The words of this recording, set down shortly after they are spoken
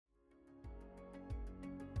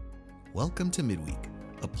Welcome to Midweek,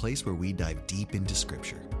 a place where we dive deep into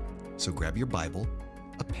Scripture. So grab your Bible,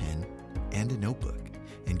 a pen, and a notebook,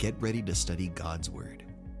 and get ready to study God's Word.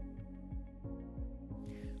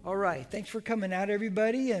 All right, thanks for coming out,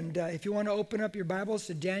 everybody. And if you want to open up your Bibles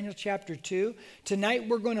to Daniel chapter 2, tonight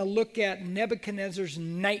we're going to look at Nebuchadnezzar's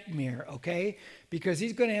nightmare, okay? Because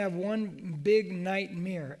he's going to have one big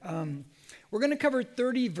nightmare. We're going to cover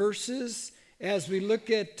 30 verses as we look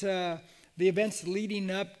at the events leading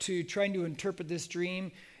up to trying to interpret this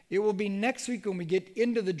dream. It will be next week when we get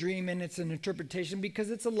into the dream and it's an interpretation because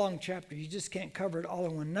it's a long chapter. You just can't cover it all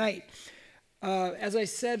in one night. As I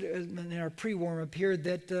said in our pre-warm-up here,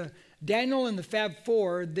 that Daniel and the Fab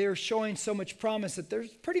Four, they're showing so much promise that they're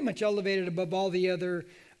pretty much elevated above all the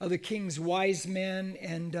other king's wise men.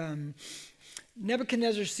 And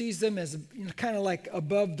Nebuchadnezzar sees them as kind of like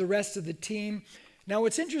above the rest of the team. Now,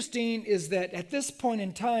 what's interesting is that at this point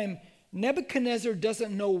in time, Nebuchadnezzar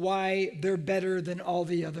doesn't know why they're better than all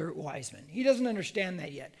the other wise men. He doesn't understand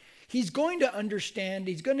that yet. He's going to understand,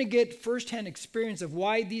 he's going to get firsthand experience of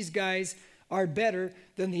why these guys are better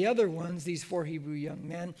than the other ones, these four Hebrew young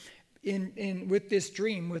men, in with this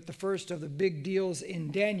dream, with the first of the big deals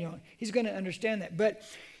in Daniel. He's going to understand that. But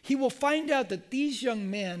he will find out that these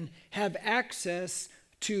young men have access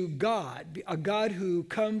to God, a God who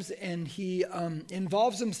comes and he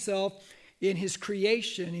involves himself in his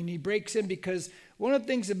creation, and he breaks in, because one of the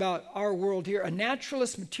things about our world here, a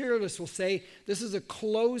naturalist, materialist will say this is a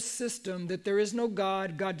closed system, that there is no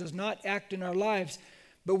God. God does not act in our lives.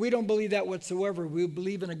 But we don't believe that whatsoever. We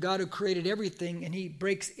believe in a God who created everything, and he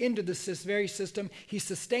breaks into this very system. He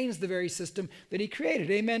sustains the very system that he created.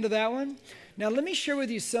 Amen to that one? Now, let me share with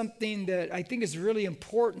you something that I think is really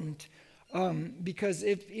important, because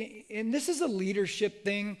and this is a leadership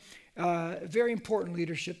thing, very important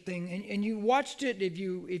leadership thing. And you watched it, if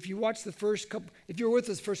you watched the first couple, if you were with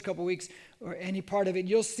us the first couple of weeks, or any part of it,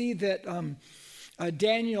 you'll see that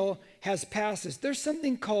Daniel has passed this. There's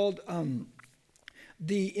something called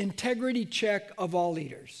the integrity check of all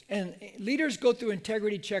leaders. And leaders go through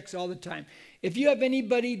integrity checks all the time. If you have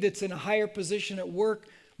anybody that's in a higher position at work,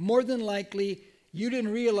 more than likely you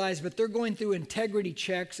didn't realize, but they're going through integrity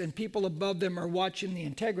checks, and people above them are watching the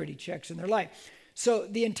integrity checks in their life. So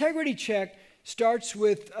the integrity check starts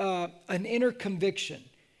with an inner conviction.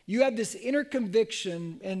 You have this inner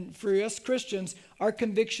conviction, and for us Christians, our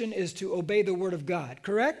conviction is to obey the Word of God,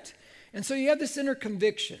 correct? And so you have this inner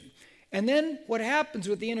conviction. And then what happens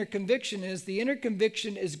with the inner conviction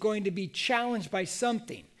is going to be challenged by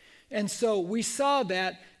something. And so we saw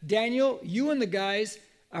that, Daniel, you and the guys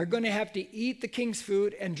are going to have to eat the king's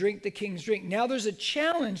food and drink the king's drink. Now there's a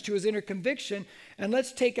challenge to his inner conviction, and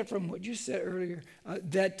let's take it from what you said earlier,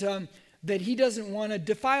 that he doesn't want to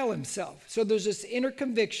defile himself. So there's this inner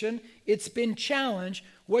conviction. It's been challenged.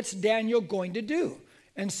 What's Daniel going to do?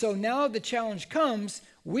 And so now the challenge comes.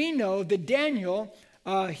 We know that Daniel,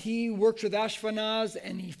 he works with Ashpenaz,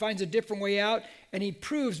 and he finds a different way out, and he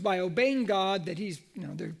proves by obeying God that he's,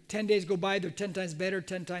 there 10 days go by, they're 10 times better,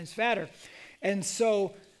 10 times fatter. And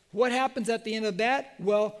so what happens at the end of that?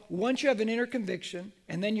 Well, once you have an inner conviction,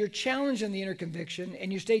 and then you're challenged in the inner conviction,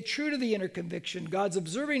 and you stay true to the inner conviction, God's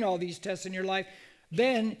observing all these tests in your life,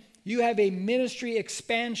 then you have a ministry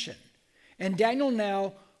expansion. And Daniel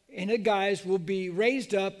now, and the guys will be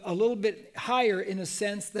raised up a little bit higher in a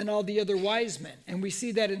sense than all the other wise men. And we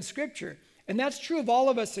see that in Scripture. And that's true of all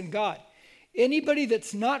of us in God. Anybody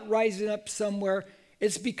that's not rising up somewhere,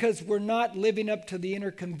 it's because we're not living up to the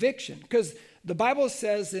inner conviction. Because the Bible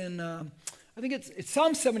says in, I think it's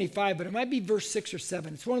Psalm 75, but it might be verse 6 or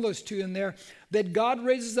 7. It's one of those two in there, that God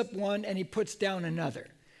raises up one and he puts down another.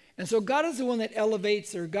 And so God is the one that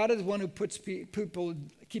elevates, or God is the one who keeps people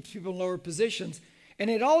in lower positions. And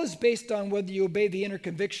it all is based on whether you obey the inner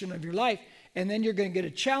conviction of your life, and then you're going to get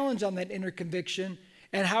a challenge on that inner conviction,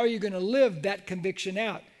 and how are you going to live that conviction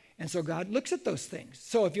out? And so God looks at those things.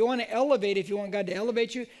 So if you want to elevate, if you want God to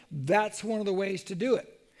elevate you, that's one of the ways to do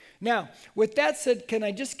it. Now, with that said, can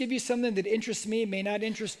I just give you something that interests me, may not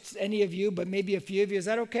interest any of you, but maybe a few of you? Is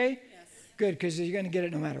that okay? Yes. Good, because you're going to get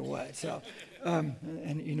it no matter what. So,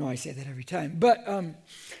 and I say that every time. But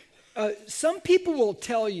some people will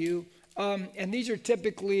tell you, and these are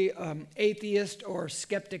typically atheist or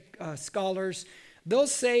skeptic scholars, they'll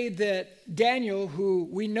say that Daniel, who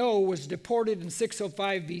we know was deported in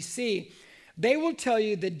 605 BC, they will tell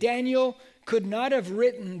you that Daniel could not have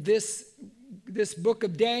written this book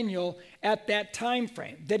of Daniel at that time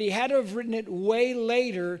frame, that he had to have written it way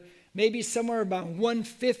later, maybe somewhere about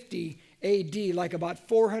 150 AD, like about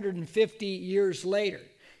 450 years later.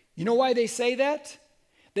 You know why they say that?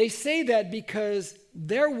 They say that because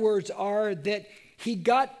their words are that he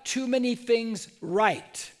got too many things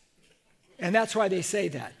right. And that's why they say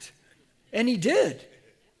that. And he did.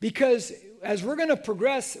 Because as we're going to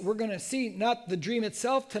progress, we're going to see not the dream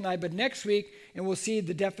itself tonight, but next week, and we'll see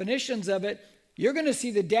the definitions of it. You're going to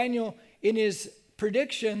see that Daniel, in his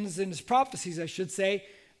predictions, in his prophecies, I should say,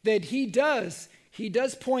 that he does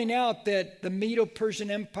point out that the Medo-Persian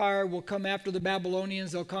Empire will come after the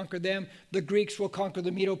Babylonians. They'll conquer them. The Greeks will conquer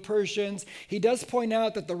the Medo-Persians. He does point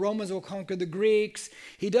out that the Romans will conquer the Greeks.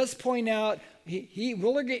 He does point out, we're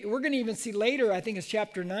going to even see later, I think it's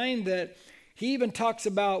chapter 9, that he even talks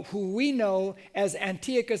about who we know as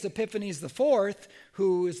Antiochus Epiphanes IV,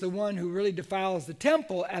 who is the one who really defiles the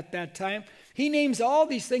temple at that time. He names all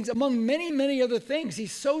these things among many, many other things.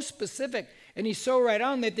 He's so specific and he's so right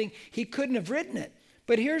on, they think he couldn't have written it.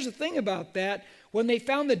 But here's the thing about that. When they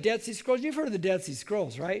found the Dead Sea Scrolls, you've heard of the Dead Sea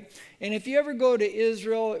Scrolls, right? And if you ever go to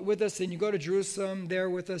Israel with us and you go to Jerusalem there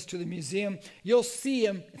with us to the museum, you'll see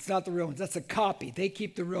them. It's not the real ones. That's a copy. They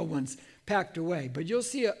keep the real ones packed away. But you'll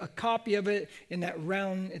see a copy of it in that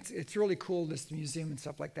round. It's really cool, this museum and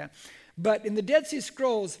stuff like that. But in the Dead Sea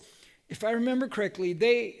Scrolls, if I remember correctly,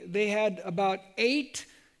 they had about 8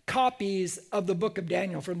 copies of the book of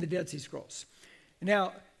Daniel from the Dead Sea Scrolls.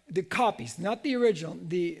 Now, the copies, not the original.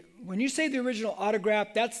 When you say the original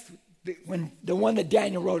autograph, that's the one that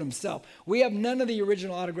Daniel wrote himself. We have none of the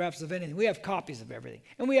original autographs of anything. We have copies of everything.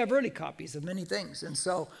 And we have early copies of many things. And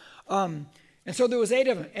so there was 8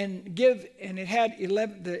 of them. And it had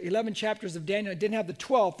the 11 chapters of Daniel. It didn't have the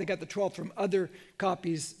 12th. They got the 12th from other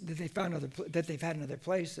copies that they've had in other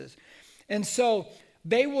places. And so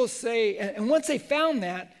they will say, and once they found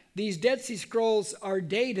that, these Dead Sea Scrolls are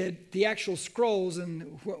dated, the actual scrolls,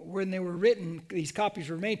 and when they were written, these copies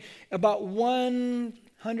were made, about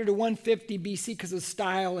 100 to 150 BC because of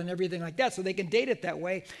style and everything like that. So they can date it that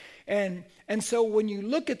way. And so when you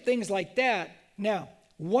look at things like that, now,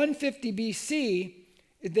 150 BC,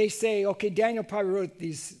 they say, okay, Daniel probably wrote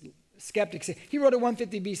these skeptics say, he wrote it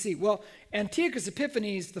 150 BC. Well, Antiochus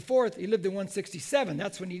Epiphanes IV, he lived in 167.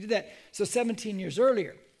 That's when he did that. So 17 years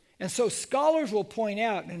earlier. And so scholars will point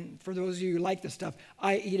out, and for those of you who like this stuff,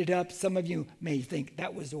 I eat it up. Some of you may think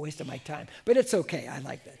that was a waste of my time, but it's okay. I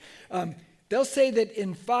like that. They'll say that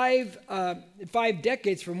in 5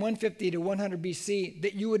 decades, from 150 to 100 BC,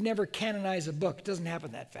 that you would never canonize a book. It doesn't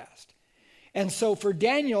happen that fast. And so for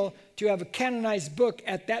Daniel to have a canonized book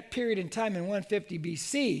at that period in time in 150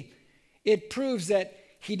 BC, it proves that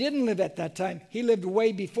he didn't live at that time. He lived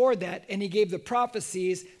way before that, and he gave the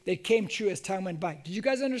prophecies that came true as time went by. Did you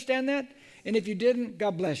guys understand that? And if you didn't,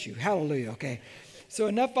 God bless you. Hallelujah, okay? So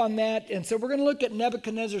enough on that. And so we're going to look at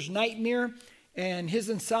Nebuchadnezzar's nightmare, and his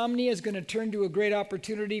insomnia is going to turn to a great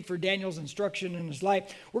opportunity for Daniel's instruction in his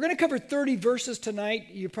life. We're going to cover 30 verses tonight.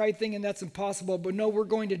 You're probably thinking that's impossible, but no, we're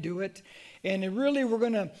going to do it. And really, we're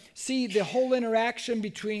going to see the whole interaction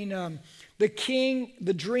between the king,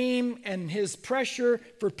 the dream, and his pressure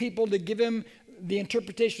for people to give him the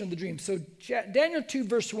interpretation of the dream. So Daniel 2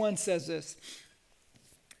 verse 1 says this.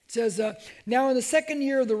 It says, now in the 2nd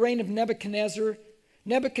year of the reign of Nebuchadnezzar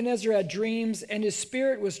had dreams, and his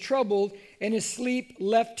spirit was troubled, and his sleep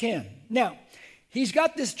left him. Now, he's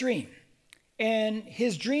got this dream, and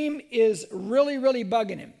his dream is really, really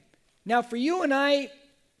bugging him. Now, for you and I,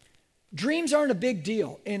 dreams aren't a big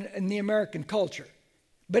deal in the American culture.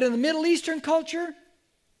 But in the Middle Eastern culture,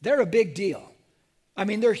 they're a big deal. I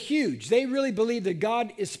mean, they're huge. They really believe that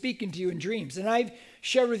God is speaking to you in dreams. And I've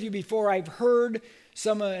shared with you before, I've heard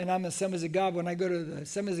and I'm Assemblies of God, when I go to the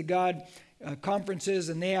Assemblies of God conferences,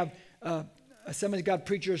 and they have Assemblies of God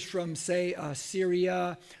preachers from, say,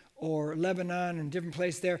 Syria or Lebanon and different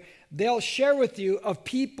places there, they'll share with you of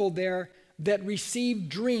people there that receive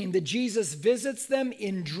dream, that Jesus visits them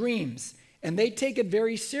in dreams. And they take it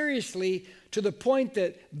very seriously to the point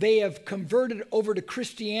that they have converted over to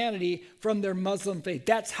Christianity from their Muslim faith.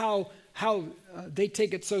 That's how they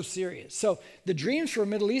take it so serious. So the dreams for a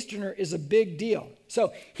Middle Easterner is a big deal.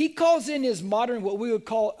 So he calls in his modern, what we would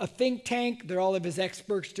call a think tank. They're all of his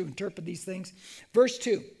experts to interpret these things. Verse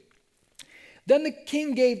 2. Then the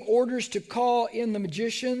king gave orders to call in the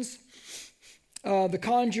magicians, the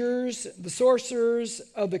conjurers, the sorcerers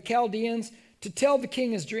of the Chaldeans, to tell the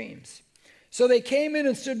king his dreams. So they came in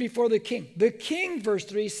and stood before the king. The king, verse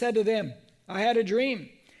 3, said to them, I had a dream,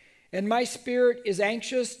 and my spirit is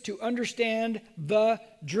anxious to understand the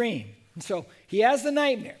dream. And so he has the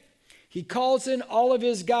nightmare. He calls in all of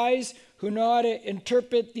his guys who know how to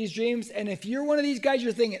interpret these dreams. And if you're one of these guys,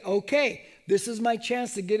 you're thinking, okay, this is my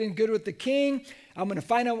chance to get in good with the king. I'm going to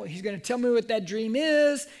find out, he's going to tell me what that dream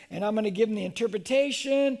is, and I'm going to give him the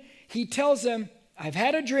interpretation. He tells them, I've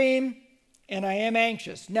had a dream, and I am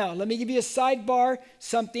anxious. Now, let me give you a sidebar,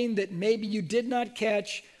 something that maybe you did not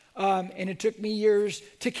catch, and it took me years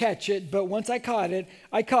to catch it, but once I caught it,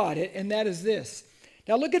 and that is this.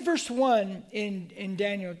 Now, look at verse 1 in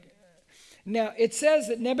Daniel. Now, it says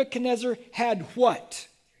that Nebuchadnezzar had what?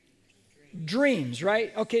 Dreams,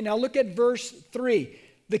 right? Okay, now look at verse 3.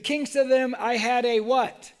 The king said to them, I had a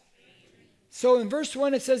what? So in verse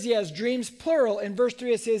 1, it says he has dreams, plural. In verse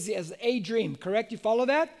 3, it says he has a dream, correct? You follow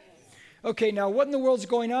that? Okay, now what in the world's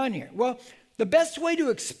going on here? Well, the best way to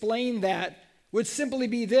explain that would simply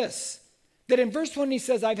be this. That in verse 1, he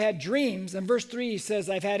says, I've had dreams. In verse 3, he says,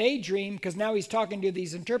 I've had a dream, because now he's talking to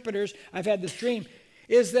these interpreters. I've had this dream.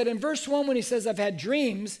 Is that in verse 1, when he says, I've had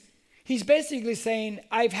dreams, he's basically saying,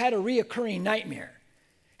 I've had a reoccurring nightmare.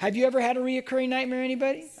 Have you ever had a reoccurring nightmare,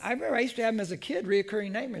 anybody? I remember I used to have them as a kid,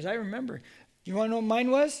 reoccurring nightmares. I remember. You want to know what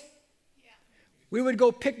mine was? Yeah. We would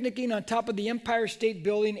go picnicking on top of the Empire State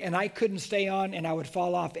Building, and I couldn't stay on, and I would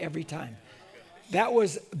fall off every time. That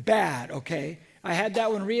was bad, okay? I had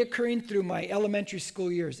that one reoccurring through my elementary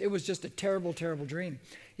school years. It was just a terrible, terrible dream.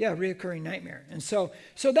 Yeah, reoccurring nightmare. And so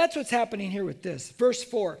that's what's happening here with this. Verse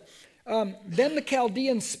 4. Then the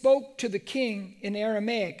Chaldeans spoke to the king in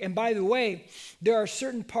Aramaic. And by the way, there are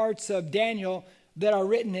certain parts of Daniel that are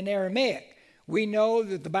written in Aramaic. We know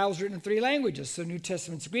that the Bible's written in 3 languages. So New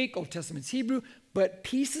Testament's Greek, Old Testament's Hebrew. But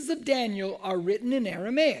pieces of Daniel are written in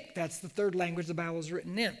Aramaic. That's the 3rd language the Bible is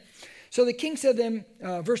written in. So the king said to them,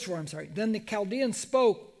 verse 4, Then the Chaldeans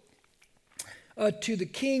spoke to the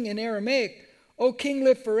king in Aramaic, O king,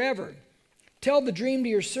 live forever. Tell the dream to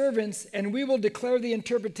your servants, and we will declare the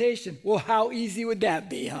interpretation. Well, how easy would that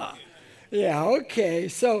be, huh? Yeah, okay.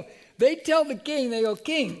 So they tell the king, they go,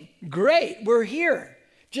 King, great, we're here.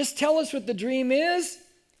 Just tell us what the dream is,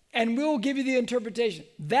 and we'll give you the interpretation.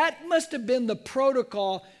 That must have been the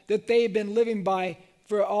protocol that they've been living by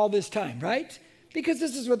for all this time, right? Because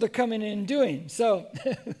this is what they're coming in and doing. So,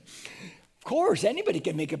 of course, anybody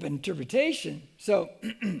can make up an interpretation. So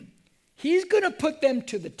he's going to put them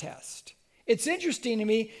to the test. It's interesting to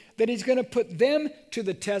me that he's going to put them to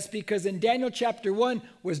the test, because in Daniel chapter 1,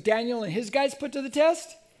 was Daniel and his guys put to the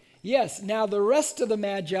test? Yes. Now the rest of the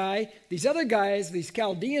magi, these other guys, these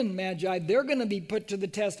Chaldean magi, they're going to be put to the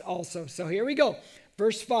test also. So here we go.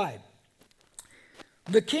 Verse 5.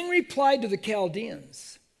 The king replied to the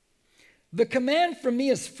Chaldeans, the command from me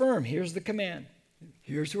is firm. Here's the command.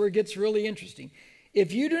 Here's where it gets really interesting.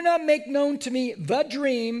 If you do not make known to me the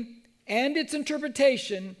dream and its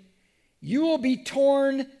interpretation, you will be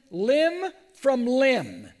torn limb from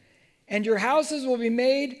limb, and your houses will be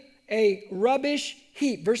made a rubbish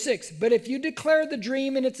heap. Verse 6, but if you declare the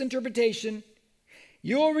dream and its interpretation,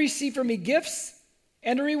 you will receive from me gifts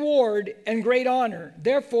and a reward and great honor.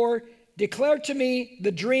 Therefore, declare to me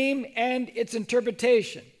the dream and its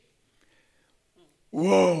interpretation.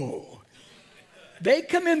 Whoa. They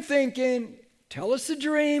come in thinking, tell us the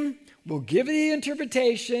dream, we'll give you the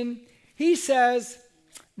interpretation. He says,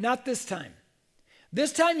 not this time.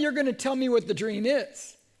 This time you're going to tell me what the dream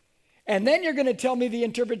is. And then you're going to tell me the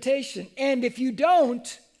interpretation. And if you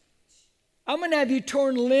don't, I'm going to have you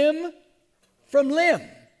torn limb from limb.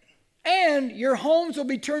 And your homes will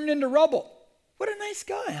be turned into rubble. What a nice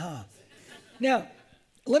guy, huh? Now,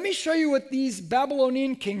 let me show you what these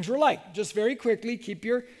Babylonian kings were like. Just very quickly, keep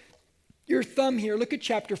your thumb here. Look at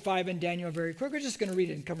chapter 5 in Daniel very quick. We're just going to read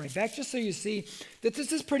it and come right back, just so you see that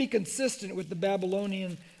this is pretty consistent with the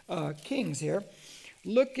Babylonian kings here.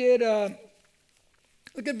 Look at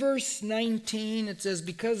verse 19. It says,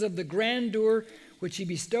 because of the grandeur which he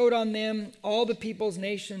bestowed on them, all the peoples,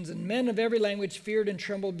 nations, and men of every language feared and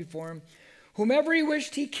trembled before him. Whomever he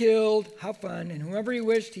wished, he killed. How fun. And whomever he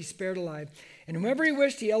wished, he spared alive. And whomever he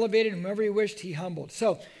wished, he elevated. And whomever he wished, he humbled.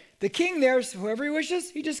 So the king there, whoever he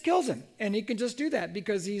wishes, he just kills him. And he can just do that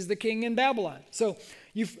because he's the king in Babylon. So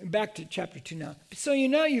back to chapter 2 now. So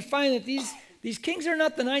you find that these kings are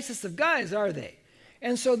not the nicest of guys, are they?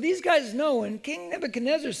 And so these guys know when King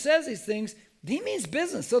Nebuchadnezzar says these things, he means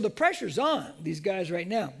business. So the pressure's on these guys right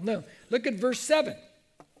now. No, look at verse 7.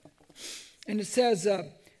 And it says,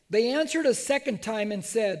 they answered a second time and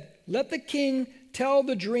said, let the king tell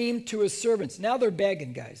the dream to his servants. Now they're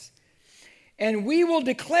begging, guys. And we will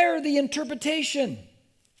declare the interpretation.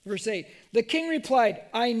 Verse 8. The king replied,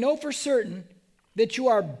 I know for certain that you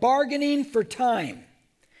are bargaining for time.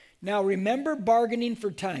 Now remember bargaining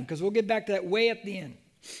for time, because we'll get back to that way at the end.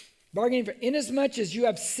 Bargaining for, inasmuch as you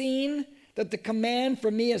have seen that the command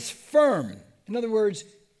from me is firm. In other words,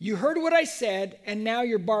 you heard what I said, and now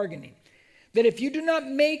you're bargaining. That if you do not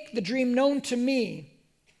make the dream known to me,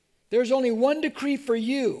 there's only one decree for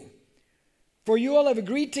you. For you all have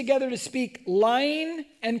agreed together to speak lying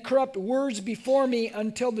and corrupt words before me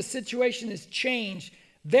until the situation is changed.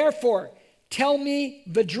 Therefore, tell me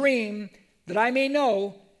the dream that I may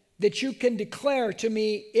know that you can declare to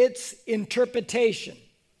me its interpretation.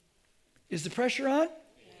 Is the pressure on? Yes.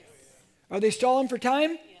 Are they stalling for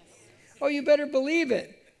time? Yes. Oh, you better believe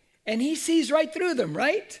it. And he sees right through them,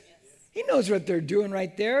 right? Yes. He knows what they're doing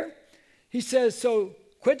right there. He says, so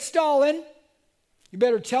quit stalling. You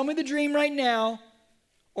better tell me the dream right now,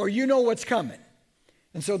 or you know what's coming.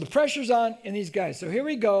 And so the pressure's on in these guys. So here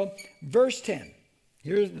we go, verse 10.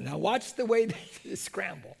 Now watch the way they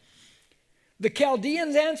scramble. The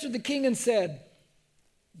Chaldeans answered the king and said,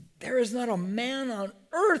 there is not a man on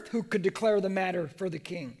earth who could declare the matter for the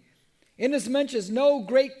king, inasmuch as no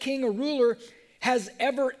great king or ruler has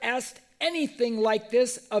ever asked anything like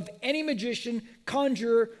this of any magician,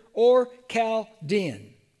 conjurer, or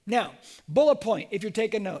Chaldean. Now, bullet point, if you're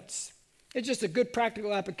taking notes. It's just a good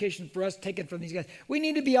practical application for us taken from these guys. We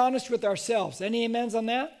need to be honest with ourselves. Any amens on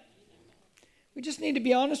that? We just need to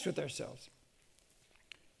be honest with ourselves.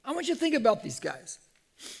 I want you to think about these guys.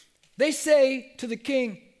 They say to the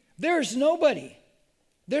king, there's nobody.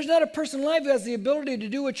 There's not a person alive who has the ability to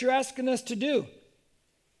do what you're asking us to do.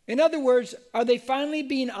 In other words, are they finally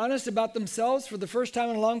being honest about themselves for the first time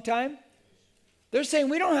in a long time? They're saying,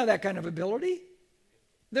 we don't have that kind of ability.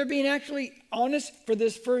 They're being actually honest for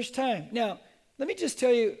this first time. Now, let me just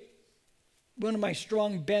tell you one of my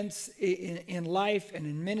strong bents in life and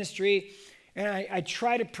in ministry, and I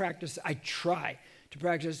try to practice.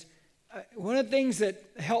 One of the things that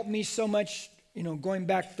helped me so much, going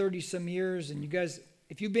back 30-some years, and you guys,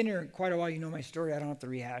 if you've been here quite a while, you know my story. I don't have to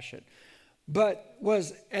rehash it. But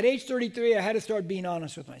was at age 33, I had to start being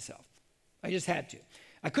honest with myself. I just had to.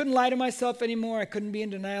 I couldn't lie to myself anymore. I couldn't be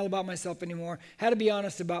in denial about myself anymore. Had to be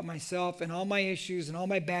honest about myself and all my issues and all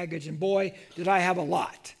my baggage. And boy, did I have a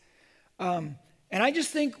lot. And I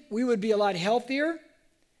just think we would be a lot healthier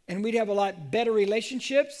and we'd have a lot better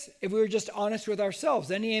relationships if we were just honest with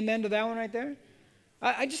ourselves. Any amen to that one right there?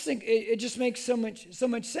 I just think it just makes so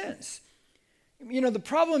much sense. The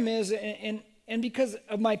problem is, and because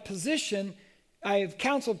of my position, I've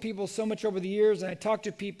counseled people so much over the years, and I talk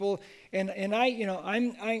to people, and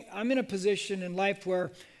I'm in a position in life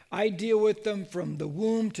where I deal with them from the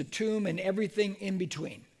womb to tomb and everything in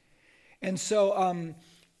between. And so,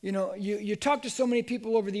 you talk to so many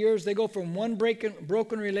people over the years, they go from one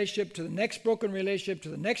broken relationship to the next broken relationship to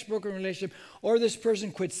the next broken relationship, or this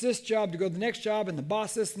person quits this job to go to the next job, and the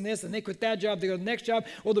boss this and this, and they quit that job, they go to the next job,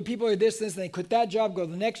 or the people are this, and they quit that job, go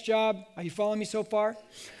to the next job. Are you following me so far?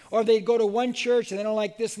 Or they go to one church and they don't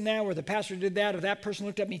like this and that, or the pastor did that, or that person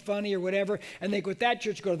looked at me funny or whatever, and they quit that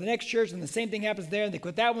church, go to the next church, and the same thing happens there, and they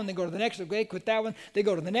quit that one, they go to the next one, they quit that one, they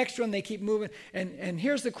go to the next one, they keep moving. And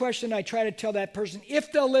here's the question I try to tell that person,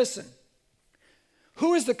 if they'll listen.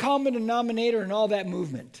 Who is the common denominator in all that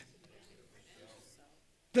movement?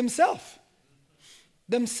 Themselves.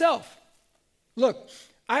 Look,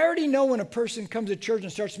 I already know when a person comes to church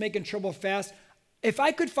and starts making trouble fast. If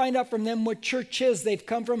I could find out from them what churches they've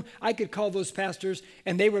come from, I could call those pastors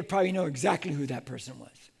and they would probably know exactly who that person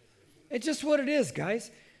was. It's just what it is,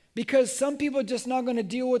 guys. Because some people are just not going to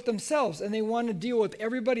deal with themselves and they want to deal with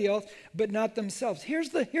everybody else but not themselves. Here's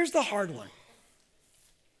the hard one.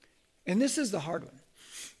 And this is the hard one.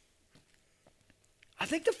 I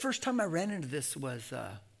think the first time I ran into this was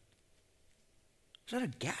at a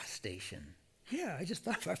gas station. Yeah,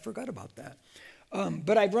 I forgot about that.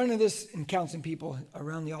 But I've run into this in counseling people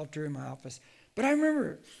around the altar in my office. But I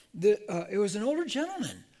remember it was an older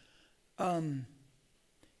gentleman. I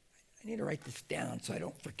need to write this down so I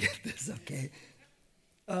don't forget this, okay?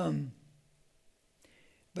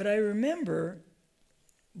 But I remember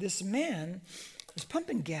this man was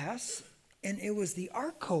pumping gas, and it was the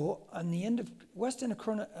Arco on the end of west end of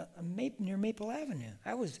Corona, near Maple Avenue.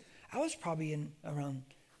 I was probably in around,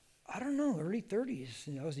 early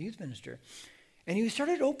 30s. I was a youth minister. And he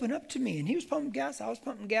started to open up to me, and he was pumping gas, I was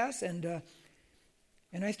pumping gas, and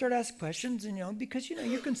I started asking questions, and because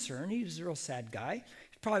you're concerned. He was a real sad guy.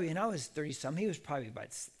 And I was 30-some. He was probably about,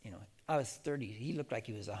 I was 30. He looked like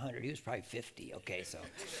he was 100. He was probably 50. Okay, so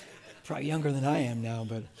probably younger than I am now,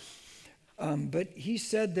 but he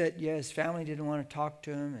said that his family didn't want to talk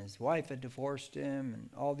to him. His wife had divorced him, and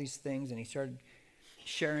all these things, and he started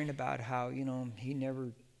sharing about how he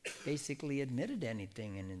never basically admitted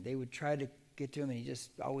anything, and they would try to get to him, and he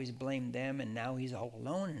just always blamed them, and now he's all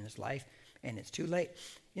alone in his life, and it's too late.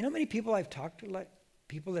 You know how many people I've talked to, like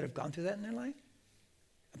people that have gone through that in their life?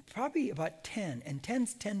 Probably about 10, and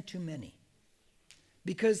 10's 10 too many.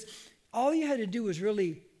 Because all you had to do was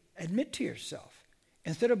really admit to yourself.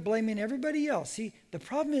 instead of blaming everybody else. See, the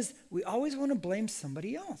problem is we always want to blame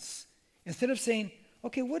somebody else instead of saying,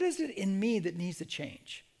 okay, what is it in me that needs to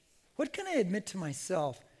change? What can I admit to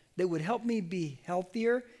myself that would help me be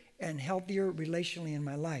healthier and healthier relationally in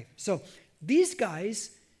my life? So these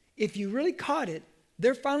guys, if you really caught it,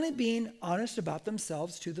 they're finally being honest about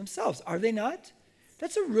themselves to themselves. Are they not?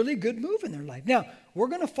 That's a really good move in their life. Now, we're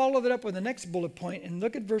going to follow that up with the next bullet point and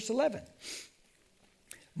look at verse 11.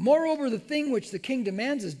 Moreover, the thing which the king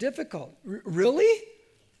demands is difficult. Really?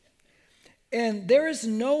 And there is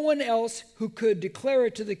no one else who could declare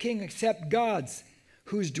it to the king except God's,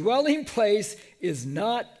 whose dwelling place is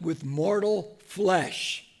not with mortal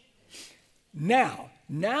flesh. Now,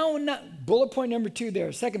 bullet point number 2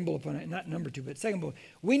 there, second bullet point, not number 2, but second bullet.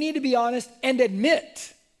 We need to be honest and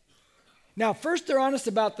admit. Now, first they're honest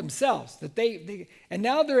about themselves, that and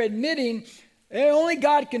now they're admitting, only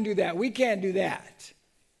God can do that. We can't do that.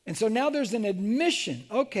 And so now there's an admission,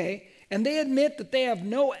 okay, and they admit that they have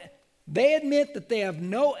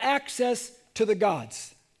no access to the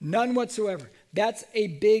gods, none whatsoever. That's a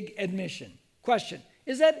big admission. Question,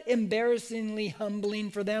 is that embarrassingly humbling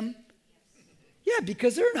for them? Yeah,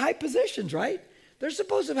 because they're in high positions, right? They're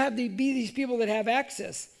supposed to be these people that have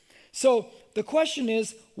access. So the question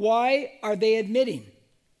is, why are they admitting?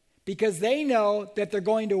 Because they know that they're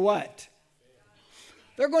going to what?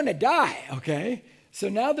 They're going to die, okay? So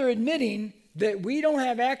now they're admitting that we don't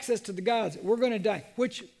have access to the gods. We're going to die.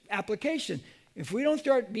 Which application? If we don't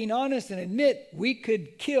start being honest and admit, we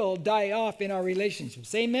could die off in our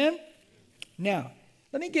relationships. Amen? Now,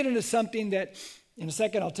 let me get into something that, in a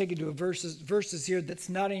second, I'll take you to verses here that's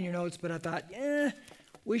not in your notes, but I thought,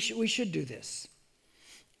 we should do this.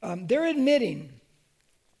 They're admitting,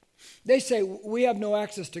 they say, we have no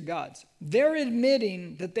access to gods. They're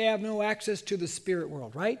admitting that they have no access to the spirit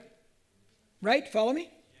world, right? Right? Follow me?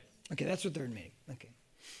 Okay, that's what they're admitting. Okay.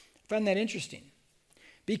 I find that interesting.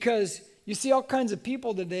 Because you see all kinds of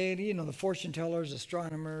people today, the fortune tellers,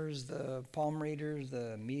 astronomers, the palm readers,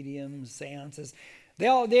 the mediums, seances. They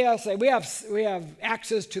all say, we have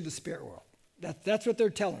access to the spirit world. That's what they're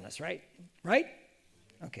telling us, right? Right?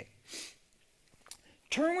 Okay.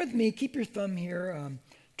 Turn with me, keep your thumb here.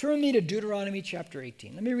 Turn with me to Deuteronomy chapter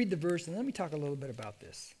 18. Let me read the verse and let me talk a little bit about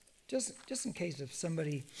this. Just in case if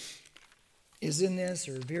somebody is in this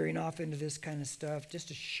or veering off into this kind of stuff, just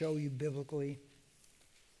to show you biblically.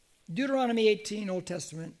 Deuteronomy 18, Old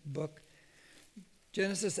Testament book.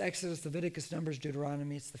 Genesis, Exodus, Leviticus, Numbers,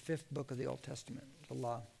 Deuteronomy. It's the 5th book of the Old Testament, the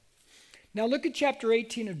law. Now look at chapter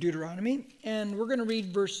 18 of Deuteronomy, and we're going to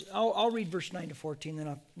read I'll read verse 9 to 14, then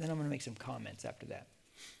I'm going to make some comments after that.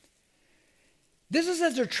 This is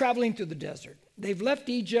as they're traveling through the desert. They've left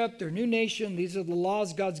Egypt, their new nation. These are the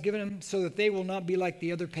laws God's given them so that they will not be like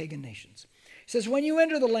the other pagan nations. He says, when you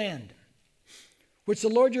enter the land which the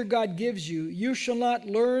Lord your God gives you, you shall not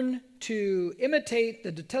learn to imitate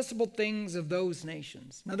the detestable things of those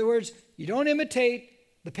nations. In other words, you don't imitate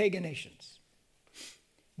the pagan nations.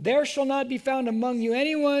 There shall not be found among you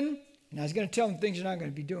anyone, and I was going to tell them things you're not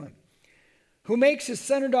going to be doing, who makes his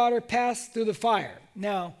son or daughter pass through the fire.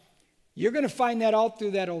 Now, you're going to find that all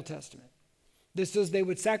through that Old Testament. This is, they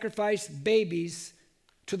would sacrifice babies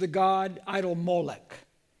to the god idol Molech.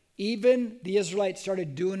 Even the Israelites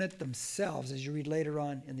started doing it themselves, as you read later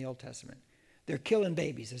on in the Old Testament. They're killing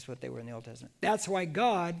babies, that's what they were in the Old Testament. That's why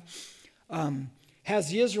God has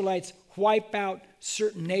the Israelites wipe out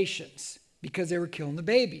certain nations, because they were killing the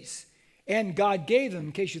babies. And God gave them,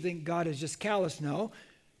 in case you think God is just callous, no.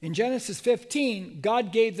 In Genesis 15,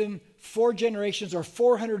 God gave them 4 generations or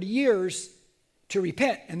 400 years to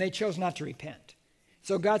repent, and they chose not to repent.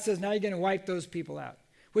 So God says, now you're going to wipe those people out.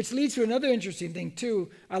 Which leads to another interesting thing, too,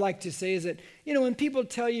 I like to say, is that, when people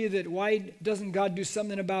tell you that why doesn't God do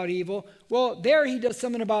something about evil? Well, there he does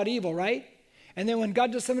something about evil, right? And then when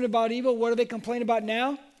God does something about evil, what do they complain about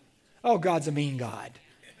now? Oh, God's a mean God.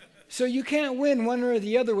 So you can't win one or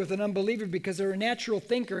the other with an unbeliever because they're a natural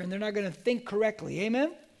thinker and they're not going to think correctly.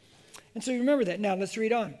 Amen? And so you remember that. Now let's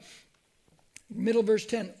read on. Middle verse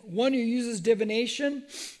 10. One who uses divination,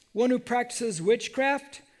 one who practices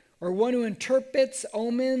witchcraft, or one who interprets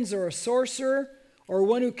omens, or a sorcerer, or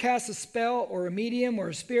one who casts a spell, or a medium, or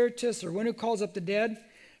a spiritist, or one who calls up the dead.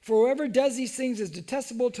 For whoever does these things is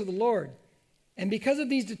detestable to the Lord. And because of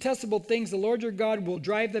these detestable things, the Lord your God will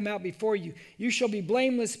drive them out before you. You shall be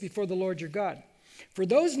blameless before the Lord your God. For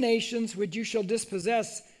those nations which you shall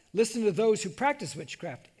dispossess, listen to those who practice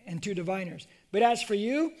witchcraft and to diviners. But as for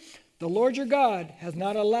you, the Lord your God has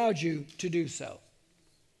not allowed you to do so.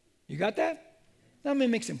 You got that? Now I'm going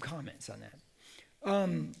to make some comments on that.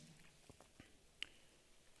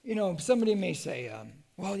 Somebody may say,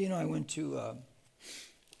 I went to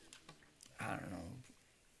I don't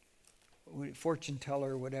know, fortune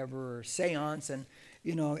teller or whatever, or seance, and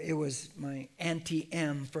it was my Auntie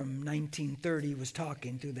M from 1930 was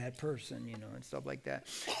talking to that person, and stuff like that.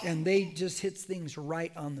 And they just hit things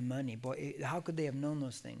right on the money. Boy, how could they have known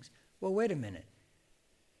those things? Well, wait a minute.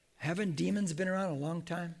 Haven't demons been around a long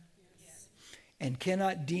time? Yes. And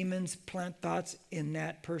cannot demons plant thoughts in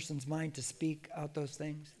that person's mind to speak out those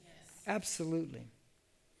things? Yes. Absolutely.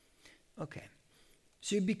 Okay.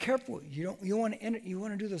 So you be careful. You want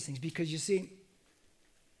to do those things because you see.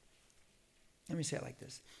 Let me say it like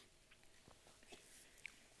this.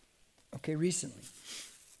 Okay, recently,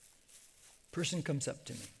 a person comes up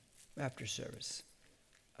to me after service.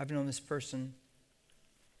 I've known this person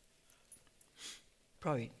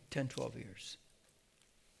probably 10, 12 years.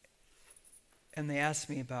 And they asked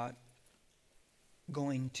me about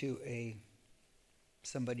going to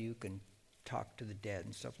somebody who can talk to the dead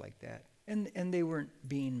and stuff like that. And they weren't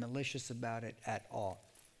being malicious about it at all.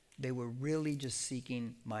 They were really just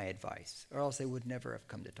seeking my advice, or else they would never have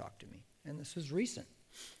come to talk to me. And this was recent.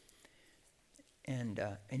 And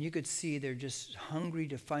you could see they're just hungry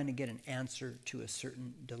to get an answer to a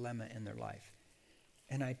certain dilemma in their life.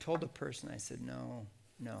 And I told the person, I said, no.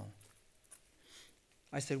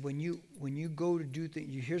 I said, when you go to do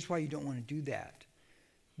things, here's why you don't want to do that.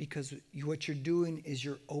 Because what you're doing is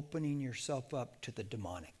you're opening yourself up to the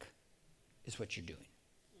demonic, is what you're doing.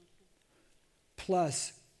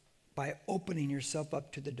 Plus, by opening yourself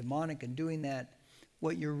up to the demonic and doing that,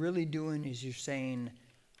 what you're really doing is you're saying,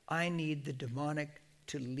 I need the demonic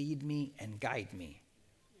to lead me and guide me.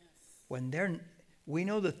 Yes. We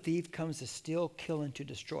know the thief comes to steal, kill, and to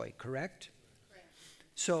destroy, correct?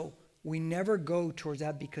 So we never go towards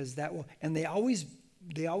that because that will, and they always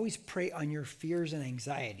prey on your fears and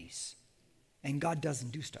anxieties. And God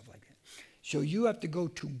doesn't do stuff like that. So you have to go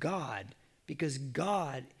to God because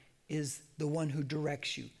God is the one who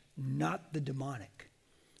directs you, not the demonic.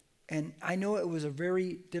 And I know it was a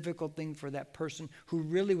very difficult thing for that person who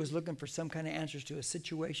really was looking for some kind of answers to a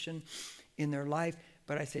situation in their life.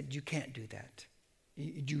 But I said, you can't do that.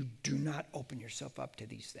 You do not open yourself up to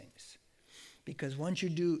these things. Because once you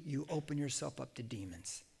do, you open yourself up to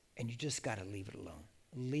demons. And you just got to leave it alone.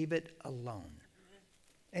 Leave it alone.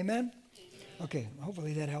 Amen? Okay,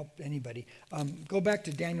 hopefully that helped anybody. Go back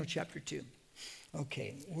to Daniel chapter 2.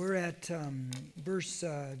 Okay, we're at verse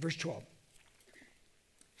 12.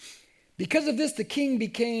 Because of this, the king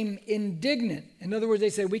became indignant. In other words,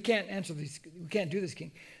 they said, we can't answer this. We can't do this,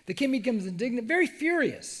 king. The king becomes indignant, very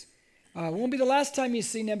furious. It won't be the last time you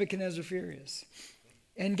see Nebuchadnezzar furious.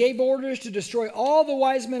 And gave orders to destroy all the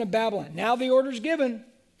wise men of Babylon. Now the order's given.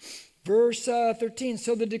 Verse 13.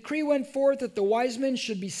 So the decree went forth that the wise men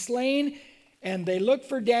should be slain, and they looked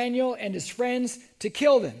for Daniel and his friends to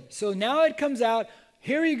kill them. So now it comes out,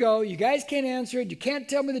 here you go. You guys can't answer it. You can't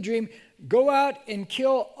tell me the dream. Go out and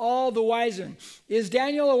kill all the wise men. Is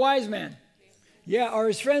Daniel a wise man? Yeah, are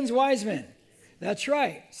his friends wise men? That's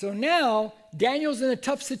right. So now Daniel's in a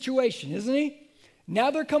tough situation, isn't he?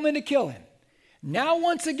 Now they're coming to kill him. Now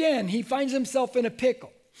once again, he finds himself in a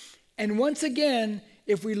pickle. And once again,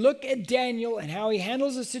 if we look at Daniel and how he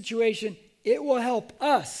handles the situation, it will help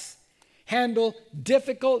us handle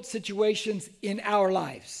difficult situations in our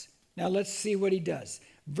lives. Now let's see what he does.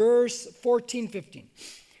 Verse 14, 15.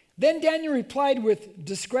 Then Daniel replied with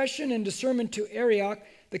discretion and discernment to Arioch,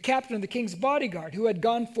 the captain of the king's bodyguard, who had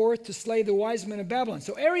gone forth to slay the wise men of Babylon.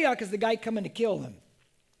 So Arioch is the guy coming to kill them.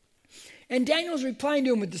 And Daniel's replying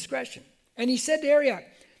to him with discretion. And he said to Arioch,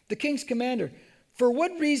 the king's commander, for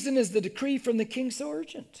what reason is the decree from the king so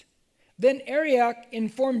urgent? Then Arioch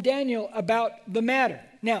informed Daniel about the matter.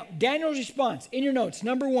 Now, Daniel's response, in your notes,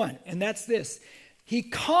 number 1, and that's this. He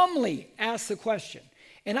calmly asks a question.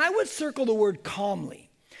 And I would circle the word calmly.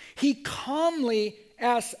 He calmly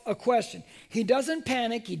asks a question. He doesn't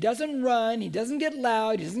panic. He doesn't run. He doesn't get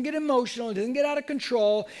loud. He doesn't get emotional. He doesn't get out of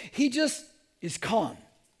control. He just is calm.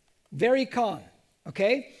 Very calm.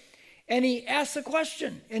 Okay? And he asks a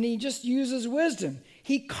question, and he just uses wisdom.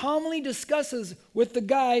 He calmly discusses with the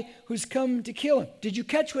guy who's come to kill him. Did you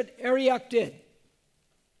catch what Arioch did?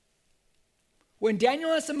 When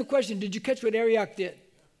Daniel asked him a question, did you catch what Arioch did?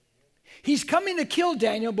 He's coming to kill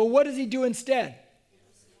Daniel, but what does he do instead?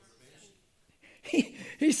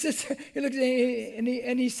 He sits there, he looks at him,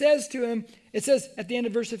 and he says to him, it says at the end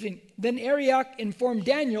of verse 15, then Arioch informed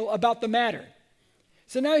Daniel about the matter.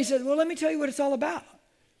 So now he says, well, let me tell you what it's all about.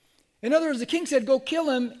 In other words, the king said, go kill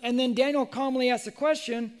him, and then Daniel calmly asks a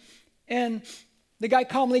question, and the guy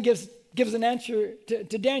calmly gives an answer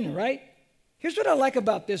to Daniel, right? Here's what I like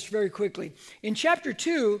about this very quickly. In chapter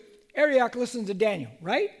 2, Arioch listens to Daniel,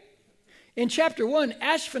 right? In chapter 1,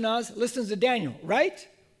 Ashpenaz listens to Daniel, right?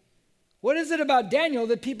 What is it about Daniel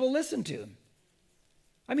that people listen to?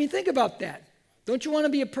 I mean, think about that. Don't you want to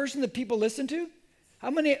be a person that people listen to?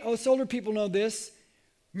 How many older people know this?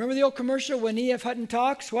 Remember the old commercial when E.F. Hutton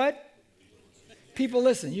talks? What? People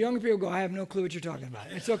listen. Younger people go, I have no clue what you're talking about.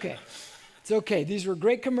 It's okay. It's okay. These were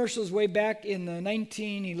great commercials way back in the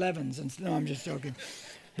 1911s. And no, I'm just joking.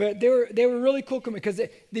 But they were really cool because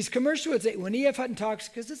these commercials would say, when E.F. Hutton talks,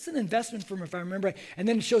 because it's an investment firm, if I remember right, and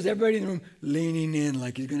then it shows everybody in the room leaning in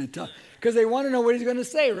like he's going to talk because they want to know what he's going to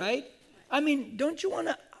say, right? I mean, don't you want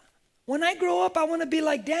to, when I grow up, I want to be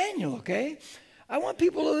like Daniel, okay? I want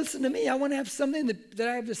people to listen to me. I want to have something that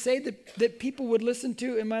I have to say that people would listen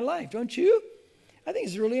to in my life, don't you? I think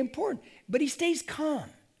it's really important. But he stays calm.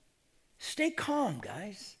 Stay calm,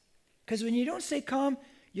 guys. Because when you don't stay calm,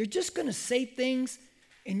 you're just going to say things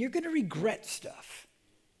and you're going to regret stuff.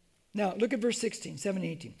 Now, look at verse 16,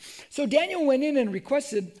 17, 18. So Daniel went in and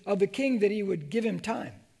requested of the king that he would give him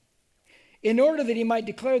time in order that he might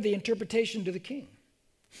declare the interpretation to the king.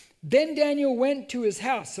 Then Daniel went to his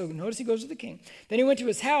house. So notice he goes to the king. Then he went to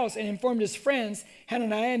his house and informed his friends,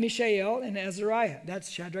 Hananiah, Mishael, and Azariah.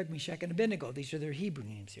 That's Shadrach, Meshach, and Abednego. These are their Hebrew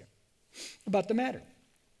names here. About the matter.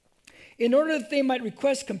 In order that they might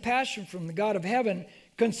request compassion from the God of heaven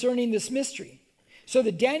concerning this mystery, so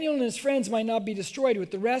that Daniel and his friends might not be destroyed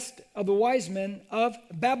with the rest of the wise men of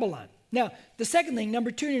Babylon. Now, the second thing,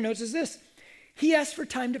 number 2 in your notes, is this. He asked for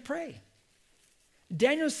time to pray.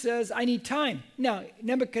 Daniel says, I need time. Now,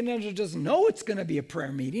 Nebuchadnezzar doesn't know it's going to be a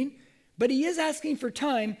prayer meeting, but he is asking for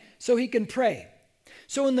time so he can pray.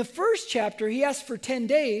 So in the first chapter, he asked for 10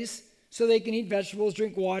 days so they can eat vegetables,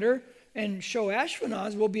 drink water, and show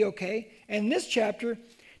Ashpenaz will be okay. And in this chapter,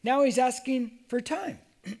 now he's asking for time.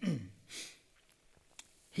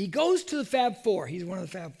 He goes to the Fab Four. He's one of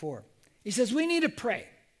the Fab Four. He says, we need to pray.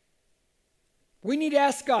 We need to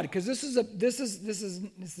ask God because this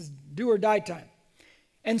is do or die time.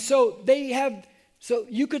 And so so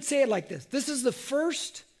you could say it like this. This is the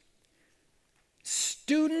first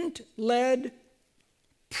student-led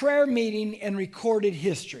prayer meeting in recorded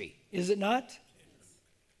history. Is it not? Yes.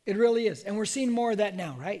 It really is. And we're seeing more of that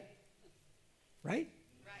now, right? Right?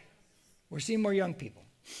 We're seeing more young people.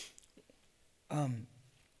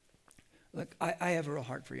 Look, I have a real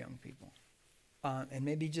heart for young people. And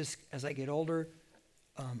maybe just as I get older,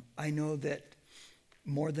 I know that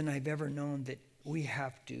more than I've ever known that we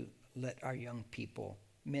have to let our young people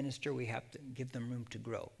minister. We have to give them room to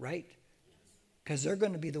grow, right? Because they're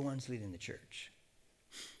going to be the ones leading the church.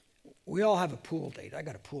 We all have a pool date. I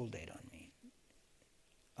got a pool date on me.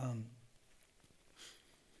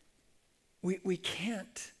 We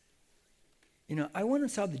can't. You know, I went and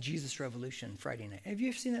saw the Jesus Revolution Friday night. Have you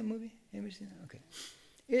ever seen that movie? Anybody seen that?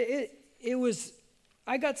 Okay. It was,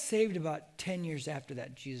 I got saved about 10 years after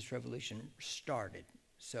that Jesus Revolution started.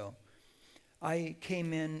 So I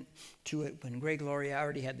came in to it when Greg Laurie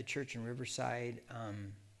already had the church in Riverside.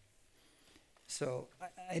 So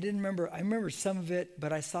I didn't remember. I remember some of it,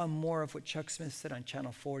 but I saw more of what Chuck Smith said on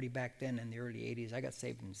Channel 40 back then in the early 80s. I got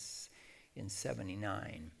saved in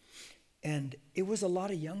 79. And it was a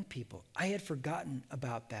lot of young people. I had forgotten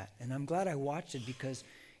about that. And I'm glad I watched it because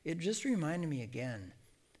it just reminded me again,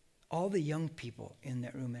 all the young people in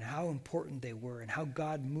that room and how important they were and how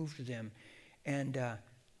God moved them. And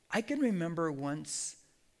I can remember once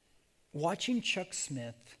watching Chuck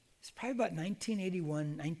Smith. It's probably about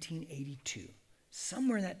 1981, 1982,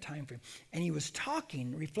 somewhere in that time frame. And he was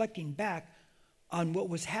talking, reflecting back on what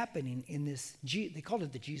was happening in this, they called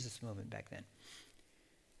it the Jesus movement back then.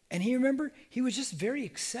 And he was just very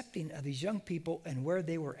accepting of these young people and where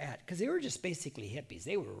they were at. Because they were just basically hippies.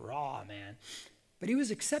 They were raw, man. But he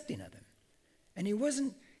was accepting of them. And he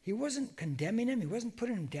wasn't condemning them. He wasn't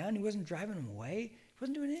putting them down. He wasn't driving them away. He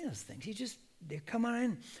wasn't doing any of those things. They'd come on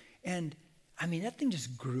in. And, I mean, that thing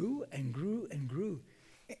just grew and grew and grew.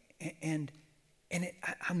 And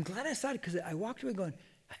I'm glad I saw it because I walked away going,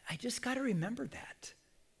 I just got to remember that.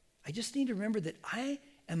 I just need to remember that I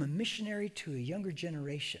am a missionary to a younger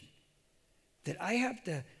generation, that I have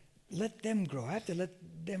to let them grow. I have to let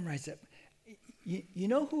them rise up. You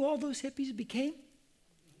know who all those hippies became?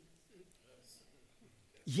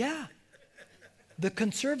 Yeah. The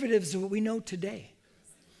conservatives that we know today.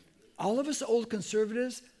 All of us old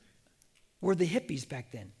conservatives were the hippies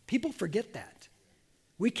back then. People forget that.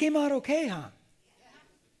 We came out okay, huh?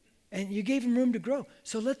 And you gave them room to grow.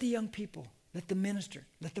 So let the young people, let them minister,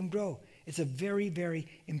 let them grow. It's a very, very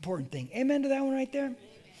important thing. Amen to that one right there? Amen.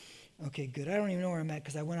 Okay, good. I don't even know where I'm at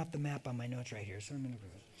because I went off the map on my notes right here. So I'm going to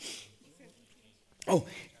go.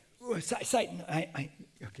 Oh,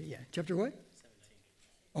 okay, yeah. Chapter what?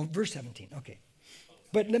 Oh, verse 17, okay.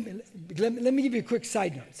 But let me give you a quick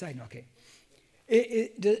side note, okay.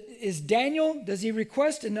 Is Daniel, does he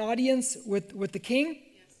request an audience with the king?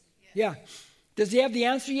 Yes. Yeah. Does he have the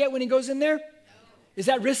answer yet when he goes in there? No. Is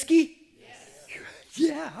that risky? Yes.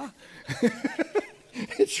 Yeah.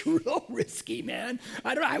 It's real risky, man.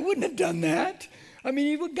 I wouldn't have done that. I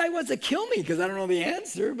mean, the guy wants to kill me because I don't know the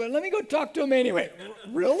answer, but let me go talk to him anyway.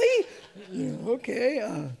 Really? Yeah,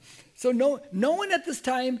 okay. So no one at this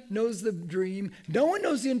time knows the dream. No one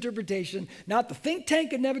knows the interpretation. Not the think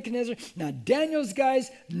tank of Nebuchadnezzar. Not Daniel's guys.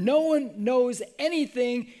 No one knows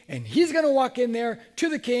anything. And he's going to walk in there to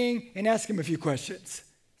the king and ask him a few questions.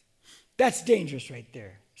 That's dangerous right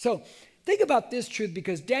there. So think about this truth,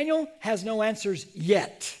 because Daniel has no answers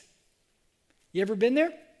yet. You ever been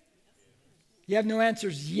there? You have no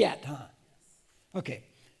answers yet, huh? Okay.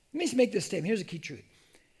 Let me just make this statement. Here's a key truth.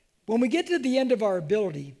 When we get to the end of our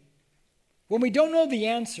ability, when we don't know the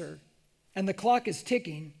answer and the clock is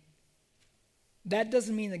ticking, that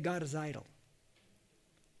doesn't mean that God is idle.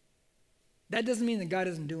 That doesn't mean that God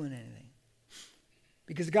isn't doing anything.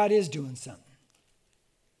 Because God is doing something.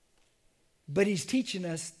 But he's teaching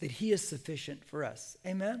us that he is sufficient for us.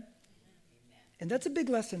 Amen? And that's a big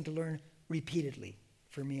lesson to learn repeatedly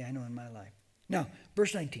for me, I know, in my life. Now,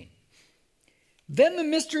 verse 19. Then the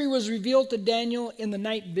mystery was revealed to Daniel in the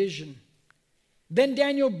night vision. Then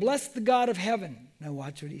Daniel blessed the God of heaven. Now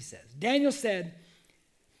watch what he says. Daniel said,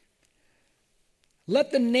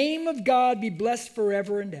 "Let the name of God be blessed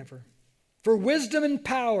forever and ever. For wisdom and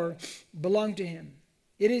power belong to him.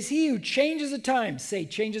 It is he who changes the times." Say,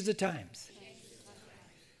 changes the times.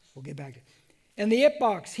 We'll get back to it. "And the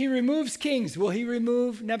epochs, he removes kings." Will he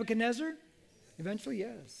remove Nebuchadnezzar? Eventually,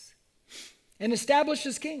 yes. "And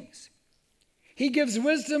establishes kings. He gives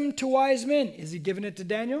wisdom to wise men." Is he giving it to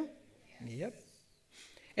Daniel? Yes. Yep.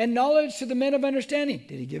 "And knowledge to the men of understanding."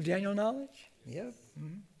 Did he give Daniel knowledge? Yep.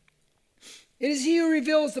 Mm-hmm. "It is he who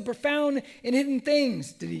reveals the profound and hidden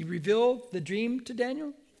things." Did he reveal the dream to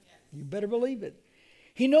Daniel? Yes. You better believe it.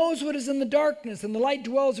 "He knows what is in the darkness, and the light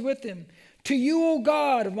dwells with him. To you, O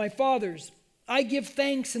God of my fathers, I give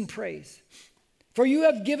thanks and praise. For you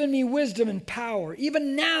have given me wisdom and power.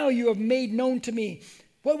 Even now you have made known to me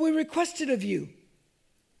what we requested of you.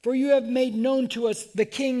 For you have made known to us the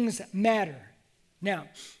king's matter." Now,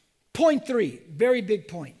 point 3, very big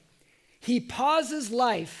point. He pauses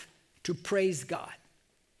life to praise God.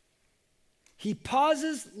 He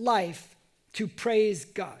pauses life to praise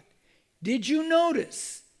God. Did you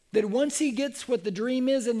notice that once he gets what the dream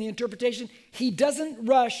is and the interpretation, he doesn't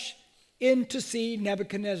rush in to see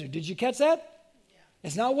Nebuchadnezzar? Did you catch that? Yeah.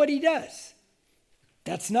 It's not what he does.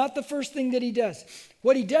 That's not the first thing that he does.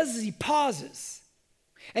 What he does is he pauses.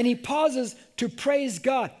 And he pauses to praise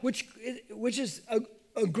God, which is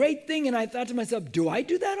a great thing. And I thought to myself, do I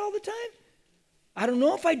do that all the time? I don't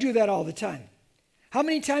know if I do that all the time. How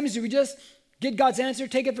many times do we just get God's answer,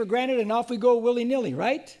 take it for granted, and off we go willy-nilly,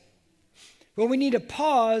 right? Well, we need to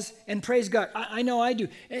pause and praise God. I know I do.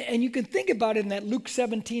 And you can think about it in that Luke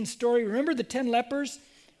 17 story. Remember the 10 lepers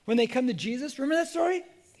when they come to Jesus? Remember that story?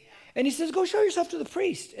 Yeah. And he says, "Go show yourself to the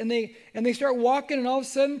priest." And they start walking, and all of a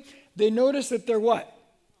sudden they notice that they're what?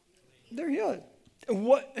 They're healed.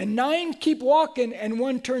 And 9 keep walking, and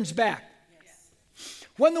 1 turns back. Yes.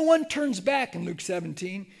 When the 1 turns back in Luke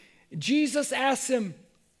 17, Jesus asks him,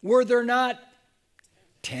 "Were there not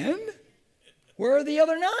 10? Where are the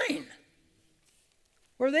other 9?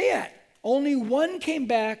 Where are they at?" Only 1 came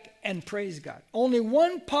back and praised God. Only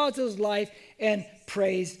 1 paused his life and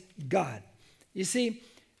praised God. You see,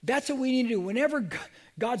 that's what we need to do. Whenever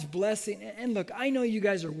God's blessing, and look, I know you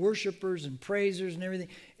guys are worshipers and praisers and everything,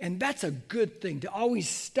 and that's a good thing, to always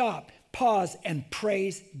stop, pause, and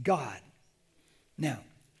praise God. Now,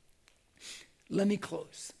 let me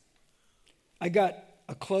close. I got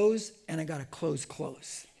a close, and I got a close.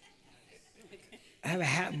 I have a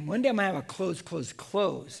hat. One day I'm gonna have a close. But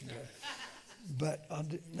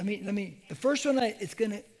let me. The first one, let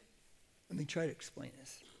me try to explain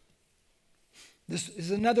this. This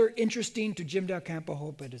is another interesting to Jim Del Campo.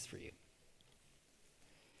 Hope it is for you.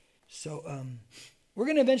 So we're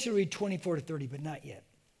going to eventually read 24 to 30, but not yet.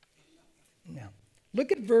 Now,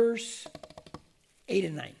 look at verse 8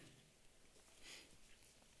 and 9.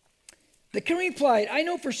 The king replied, "I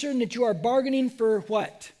know for certain that you are bargaining for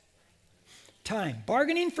what? Time.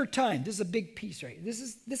 Bargaining for time." This is a big piece, right?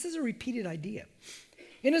 This is a repeated idea.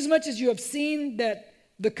 "Inasmuch as you have seen that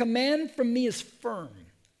the command from me is firm,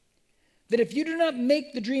 that if you do not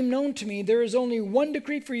make the dream known to me, there is only one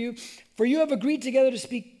decree for you, for you have agreed together to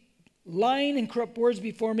speak lying and corrupt words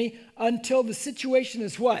before me until the situation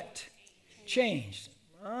is what? Changed.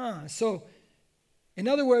 So In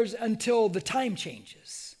other words, until the time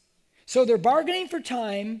changes. So they're bargaining for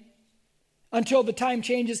time until the time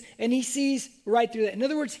changes, and he sees right through that. In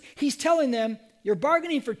other words, he's telling them, you're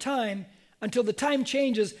bargaining for time until the time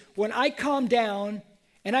changes when I calm down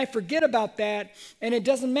and I forget about that and it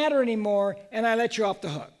doesn't matter anymore and I let you off the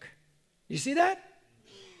hook. You see that?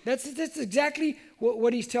 That's exactly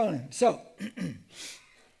what he's telling them. So,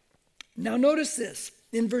 now notice this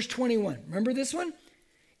in verse 21. Remember this one?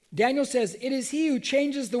 Daniel says, it is he who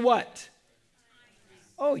changes the what?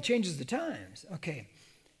 Oh, he changes the times. Okay.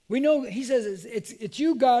 We know, he says, it's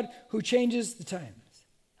you, God, who changes the times.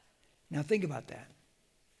 Now think about that.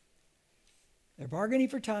 They're bargaining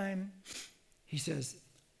for time. He says,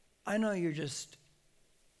 I know you're just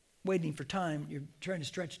waiting for time. You're trying to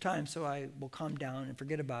stretch time so I will calm down and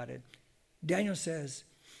forget about it. Daniel says,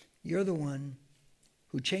 you're the one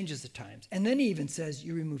who changes the times. And then he even says,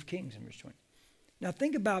 you remove kings in verse 20. Now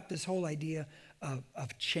think about this whole idea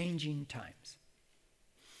of changing times.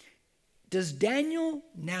 Does Daniel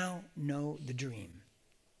now know the dream?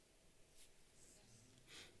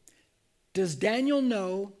 Does Daniel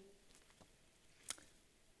know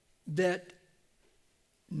that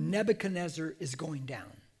Nebuchadnezzar is going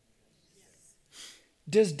down?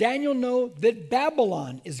 Does Daniel know that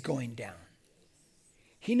Babylon is going down?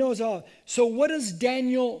 He knows all. So what does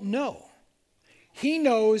Daniel know? He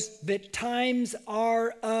knows that times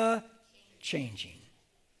are changing.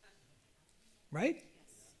 Right?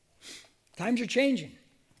 Times are changing.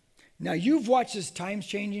 Now you've watched this times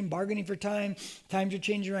changing, bargaining for time. Times are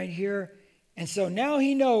changing right here. And so now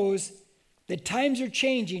he knows that times are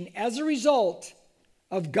changing as a result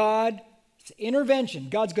of God's intervention.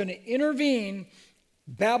 God's going to intervene.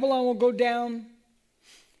 Babylon will go down.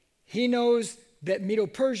 He knows that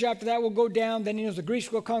Medo-Persia after that will go down. Then he knows the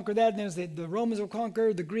Greeks will conquer that. Then the Romans will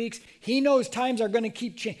conquer the Greeks. He knows times are going to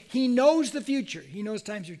keep changing. He knows the future. He knows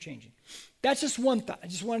times are changing. That's just one thought. I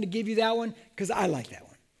just wanted to give you that one because I like that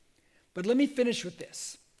one. But let me finish with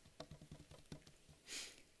this.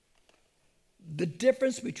 The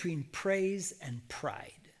difference between praise and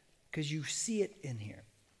pride, because you see it in here.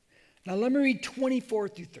 Now let me read 24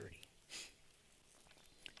 through 30.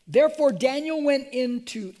 Therefore Daniel went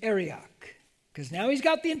into Arioch, because now he's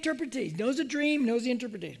got the interpretation. He knows the dream, knows the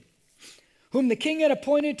interpretation, whom the king had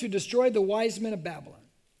appointed to destroy the wise men of Babylon.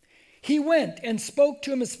 He went and spoke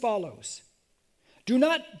to him as follows. Do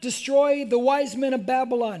not destroy the wise men of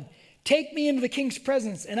Babylon. Take me into the king's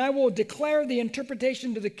presence, and I will declare the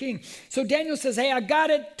interpretation to the king. So Daniel says, hey, I got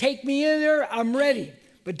it. Take me in there. I'm ready.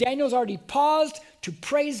 But Daniel's already paused to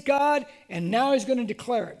praise God, and now he's going to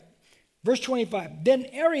declare it. Verse 25. Then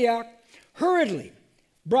Arioch hurriedly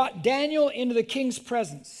brought Daniel into the king's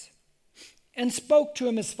presence and spoke to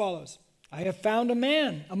him as follows. I have found a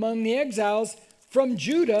man among the exiles from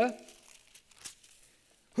Judah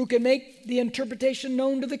who can make the interpretation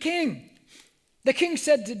known to the king. The king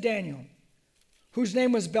said to Daniel, whose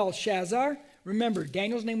name was Belshazzar. Remember,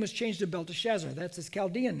 Daniel's name was changed to Belteshazzar. That's his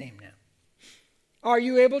Chaldean name now. Are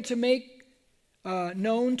you able to make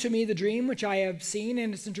known to me the dream which I have seen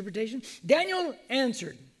and its interpretation? Daniel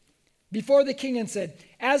answered before the king and said,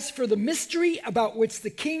 as for the mystery about which the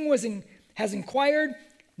king has inquired,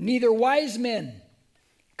 neither wise men,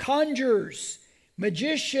 conjurers,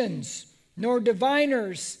 magicians, nor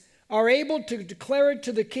diviners are able to declare it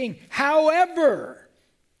to the king. However,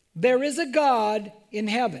 there is a God in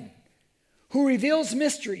heaven who reveals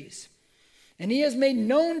mysteries, and he has made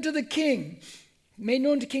known to King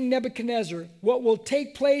Nebuchadnezzar what will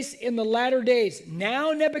take place in the latter days.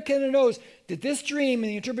 Now Nebuchadnezzar knows that this dream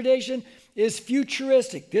and the interpretation is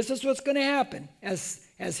futuristic. This is what's going to happen as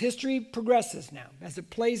history progresses now, as it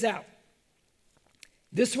plays out.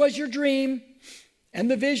 This was your dream and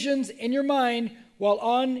the visions in your mind while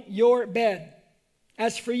on your bed.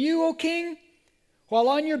 As for you, O king, while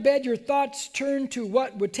on your bed, your thoughts turn to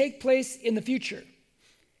what would take place in the future.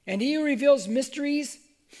 And he who reveals mysteries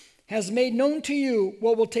has made known to you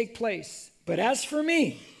what will take place. But as for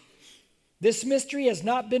me, this mystery has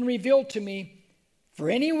not been revealed to me for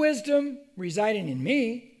any wisdom residing in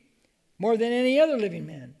me more than any other living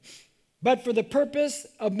man, but for the purpose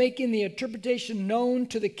of making the interpretation known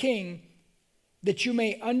to the king, that you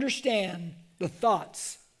may understand the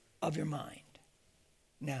thoughts of your mind.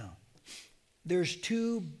 Now, there's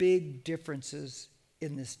two big differences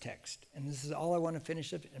in this text, and this is all I want to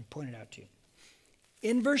finish up and point it out to you.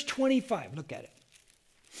 In verse 25, look at it.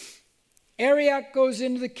 Arioch goes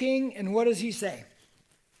into the king, and what does he say?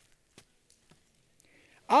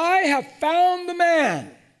 I have found the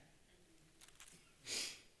man.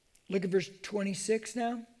 Look at verse 26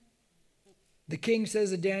 now. The king says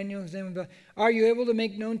to Daniel, are you able to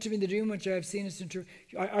make known to me the dream which I have seen?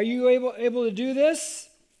 Are you able to do this?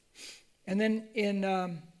 And then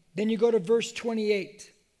then you go to verse 28.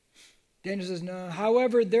 Daniel says, no.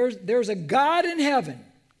 However, there's a God in heaven,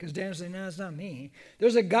 because Daniel says, no, it's not me.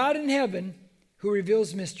 There's a God in heaven who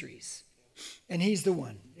reveals mysteries, and he's the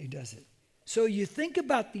one who does it. So you think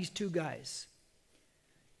about these two guys.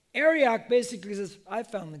 Arioch basically says, I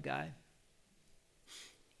found the guy.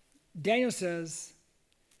 Daniel says,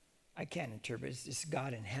 I can't interpret. It's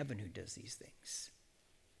God in heaven who does these things.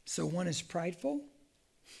 So one is prideful,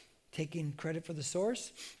 taking credit for the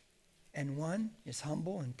source, and one is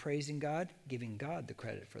humble and praising God, giving God the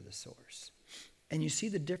credit for the source. And you see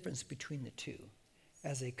the difference between the two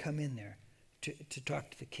as they come in there to talk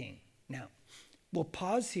to the king. Now, we'll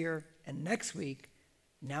pause here, and next week,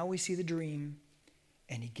 now we see the dream,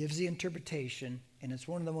 and he gives the interpretation, and it's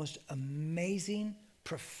one of the most amazing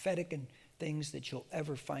prophetic things that you'll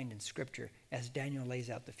ever find in Scripture as Daniel lays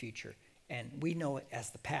out the future. And we know it as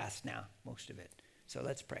the past now, most of it. So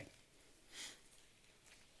let's pray.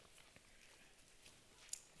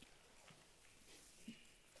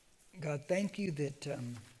 God, thank you that,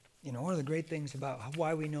 one of the great things about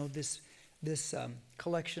why we know this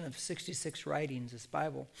collection of 66 writings, this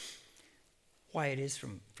Bible, why it is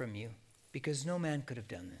from you. Because no man could have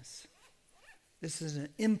done this. This is an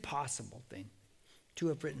impossible thing to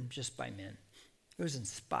have written just by men. It was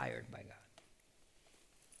inspired by God.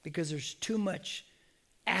 Because there's too much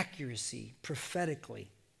accuracy prophetically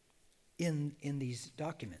in these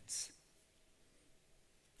documents.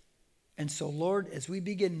 And so, Lord, as we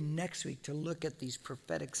begin next week to look at these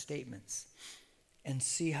prophetic statements and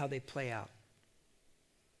see how they play out,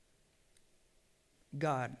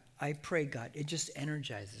 God, I pray, God, it just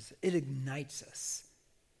energizes, it ignites us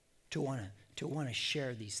to want to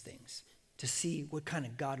share these things, to see what kind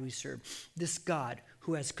of God we serve. This God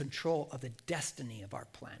who has control of the destiny of our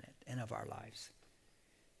planet and of our lives.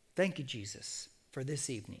 Thank you, Jesus, for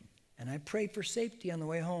this evening. And I pray for safety on the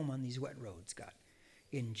way home on these wet roads, God.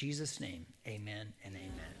 In Jesus' name, amen and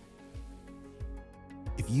amen.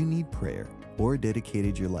 If you need prayer or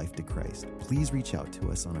dedicated your life to Christ, please reach out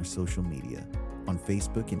to us on our social media, on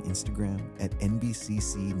Facebook and Instagram at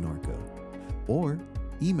NBCC Norco, or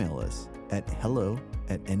email us at hello@nbcc.com.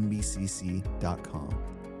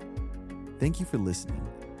 Thank you for listening.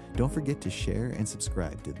 Don't forget to share and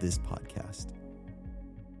subscribe to this podcast.